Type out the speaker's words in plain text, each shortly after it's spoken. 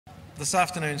This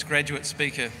afternoon's graduate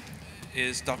speaker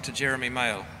is Dr. Jeremy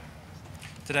Mayle.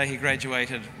 Today he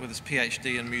graduated with his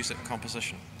PhD in music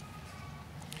composition.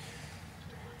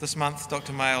 This month,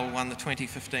 Dr. Mayle won the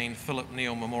 2015 Philip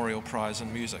Neal Memorial Prize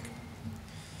in Music.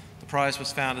 The prize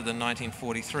was founded in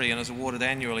 1943 and is awarded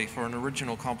annually for an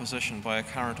original composition by a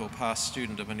current or past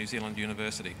student of a New Zealand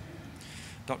university.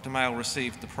 Dr. Mayle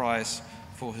received the prize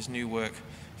for his new work,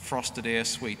 Frosted Air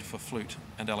Suite for Flute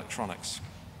and Electronics.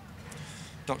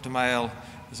 Dr. Mayle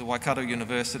is a Waikato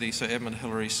University Sir Edmund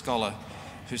Hillary Scholar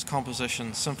whose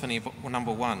composition Symphony No.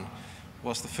 1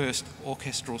 was the first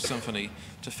orchestral symphony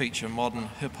to feature modern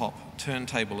hip-hop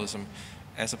turntablism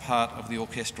as a part of the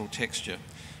orchestral texture,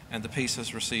 and the piece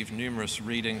has received numerous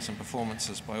readings and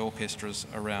performances by orchestras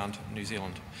around New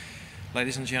Zealand.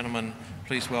 Ladies and gentlemen,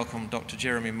 please welcome Dr.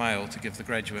 Jeremy Mayle to give the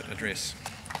graduate address.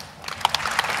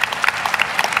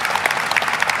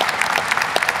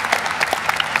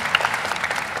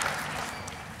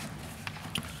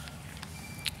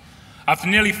 After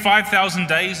nearly 5,000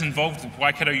 days involved with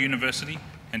Waikato University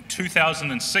and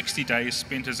 2,060 days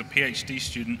spent as a PhD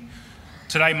student,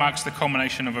 today marks the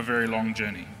culmination of a very long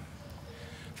journey.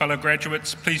 Fellow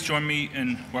graduates, please join me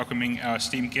in welcoming our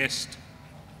esteemed guest,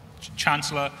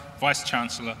 Chancellor,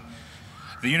 Vice-Chancellor,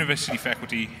 the university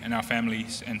faculty, and our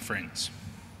families and friends.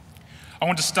 I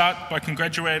want to start by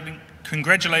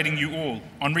congratulating you all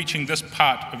on reaching this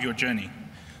part of your journey,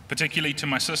 particularly to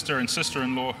my sister and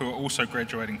sister-in-law who are also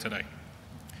graduating today.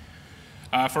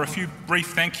 For a few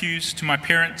brief thank yous to my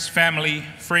parents, family,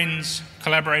 friends,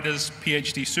 collaborators,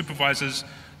 PhD supervisors,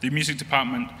 the music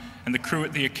department, and the crew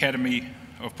at the Academy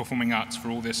of Performing Arts for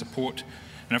all their support,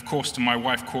 and of course to my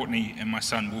wife Courtney and my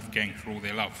son Wolfgang for all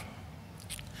their love.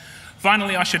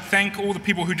 Finally, I should thank all the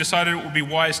people who decided it would be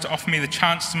wise to offer me the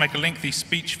chance to make a lengthy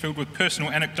speech filled with personal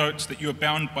anecdotes that you are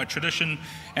bound by tradition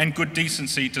and good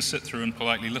decency to sit through and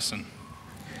politely listen.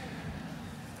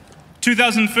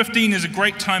 2015 is a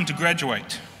great time to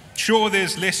graduate. Sure,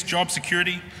 there's less job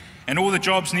security, and all the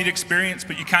jobs need experience,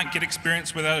 but you can't get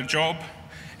experience without a job,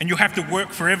 and you'll have to work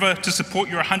forever to support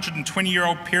your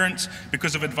 120-year-old parents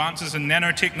because of advances in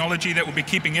nanotechnology that will be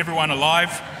keeping everyone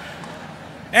alive.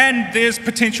 And there's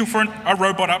potential for a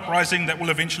robot uprising that will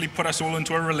eventually put us all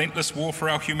into a relentless war for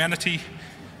our humanity.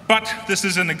 But this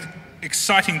is an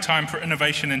exciting time for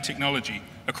innovation and technology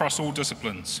across all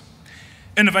disciplines.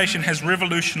 Innovation has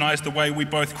revolutionized the way we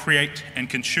both create and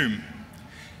consume.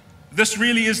 This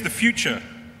really is the future.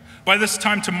 By this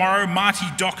time tomorrow, Marty,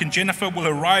 Doc, and Jennifer will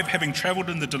arrive having traveled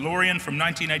in the DeLorean from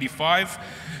 1985,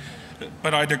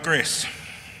 but I digress.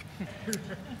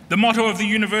 The motto of the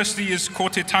university is Ko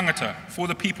te tangata, for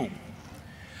the people.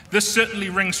 This certainly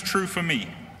rings true for me.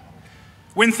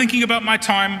 When thinking about my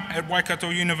time at Waikato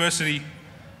University,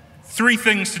 three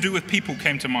things to do with people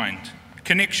came to mind: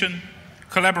 connection,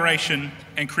 collaboration,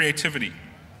 and creativity.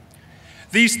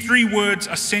 These three words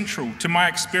are central to my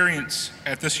experience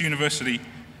at this university,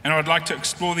 and I would like to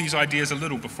explore these ideas a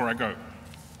little before I go.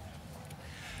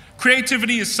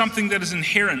 Creativity is something that is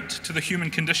inherent to the human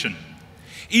condition.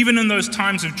 Even in those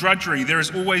times of drudgery, there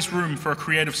is always room for a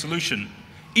creative solution.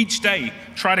 Each day,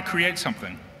 try to create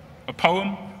something: a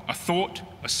poem, a thought,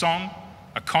 a song,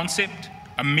 a concept,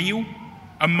 a meal,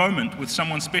 a moment with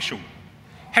someone special.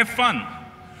 Have fun.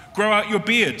 Grow out your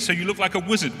beard so you look like a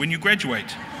wizard when you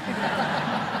graduate.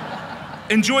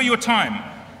 Enjoy your time.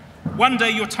 One day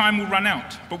your time will run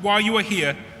out, but while you are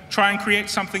here, try and create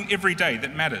something every day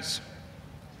that matters.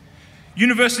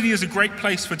 University is a great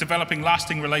place for developing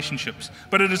lasting relationships,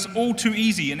 but it is all too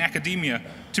easy in academia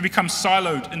to become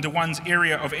siloed into one's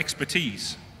area of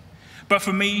expertise. But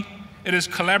for me, it is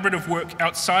collaborative work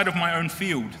outside of my own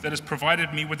field that has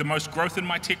provided me with the most growth in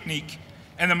my technique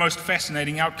and the most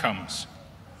fascinating outcomes.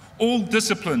 All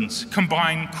disciplines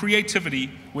combine creativity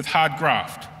with hard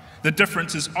graft. The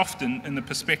difference is often in the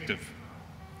perspective.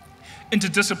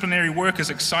 Interdisciplinary work is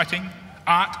exciting.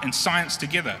 Art and science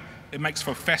together, it makes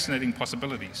for fascinating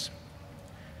possibilities.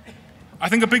 I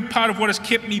think a big part of what has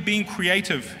kept me being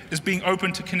creative is being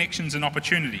open to connections and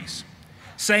opportunities.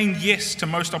 Saying yes to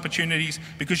most opportunities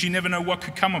because you never know what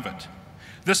could come of it.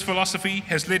 This philosophy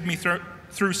has led me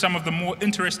through some of the more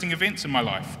interesting events in my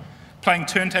life. Playing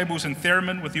turntables and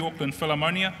theremin with the Auckland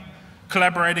Philharmonia,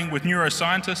 collaborating with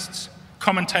neuroscientists,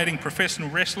 commentating professional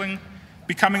wrestling,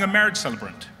 becoming a marriage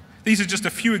celebrant. These are just a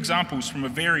few examples from a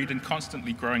varied and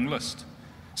constantly growing list.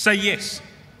 Say yes,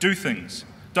 do things.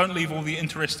 Don't leave all the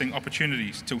interesting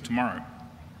opportunities till tomorrow.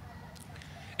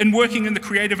 In working in the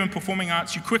creative and performing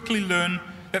arts, you quickly learn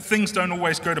that things don't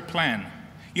always go to plan.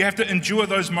 You have to endure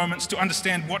those moments to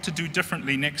understand what to do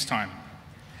differently next time.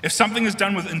 If something is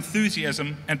done with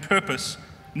enthusiasm and purpose,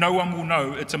 no one will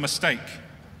know it's a mistake.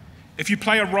 If you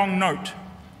play a wrong note,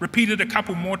 repeat it a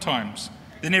couple more times,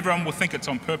 then everyone will think it's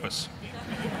on purpose.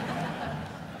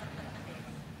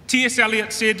 T.S.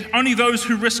 Eliot said, "Only those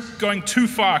who risk going too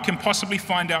far can possibly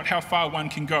find out how far one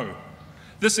can go."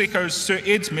 This echoes Sir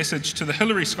Ed's message to the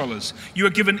Hillary scholars. You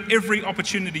are given every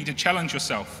opportunity to challenge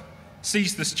yourself.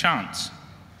 Seize this chance.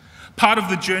 Part of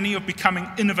the journey of becoming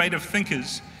innovative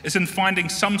thinkers is in finding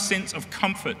some sense of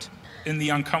comfort in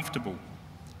the uncomfortable.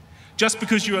 Just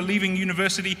because you are leaving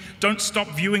university, don't stop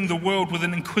viewing the world with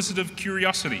an inquisitive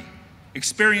curiosity.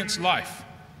 Experience life,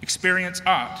 experience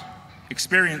art,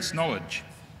 experience knowledge.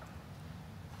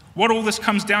 What all this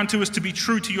comes down to is to be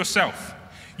true to yourself.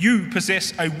 You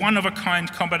possess a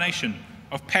one-of-a-kind combination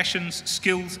of passions,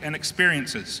 skills, and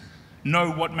experiences. Know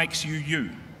what makes you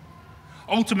you.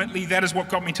 Ultimately, that is what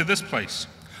got me to this place.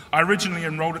 I originally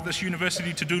enrolled at this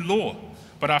university to do law,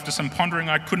 but after some pondering,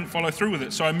 I couldn't follow through with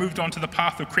it, so I moved on to the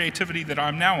path of creativity that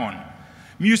I'm now on.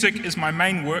 Music is my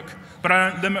main work, but I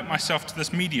don't limit myself to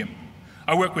this medium.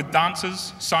 I work with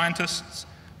dancers, scientists,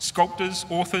 sculptors,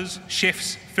 authors,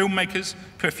 chefs, filmmakers,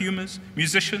 perfumers,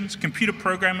 musicians, computer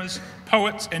programmers,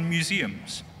 poets, and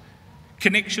museums.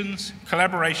 Connections,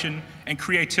 collaboration, and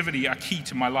creativity are key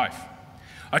to my life.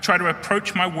 I try to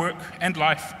approach my work and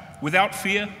life without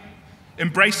fear,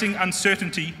 embracing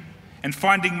uncertainty, and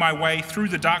finding my way through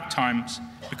the dark times,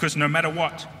 because no matter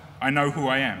what, I know who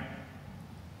I am.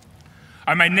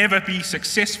 I may never be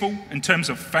successful in terms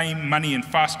of fame, money, and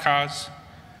fast cars,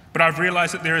 but I've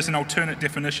realized that there is an alternate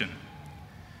definition.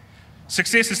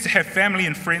 Success is to have family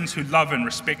and friends who love and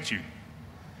respect you.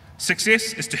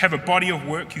 Success is to have a body of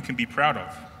work you can be proud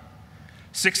of.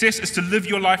 Success is to live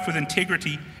your life with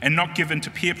integrity and not give in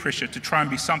to peer pressure to try and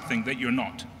be something that you're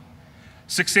not.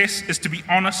 Success is to be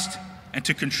honest and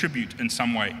to contribute in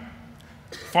some way.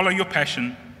 Follow your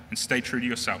passion and stay true to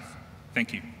yourself.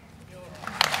 Thank you.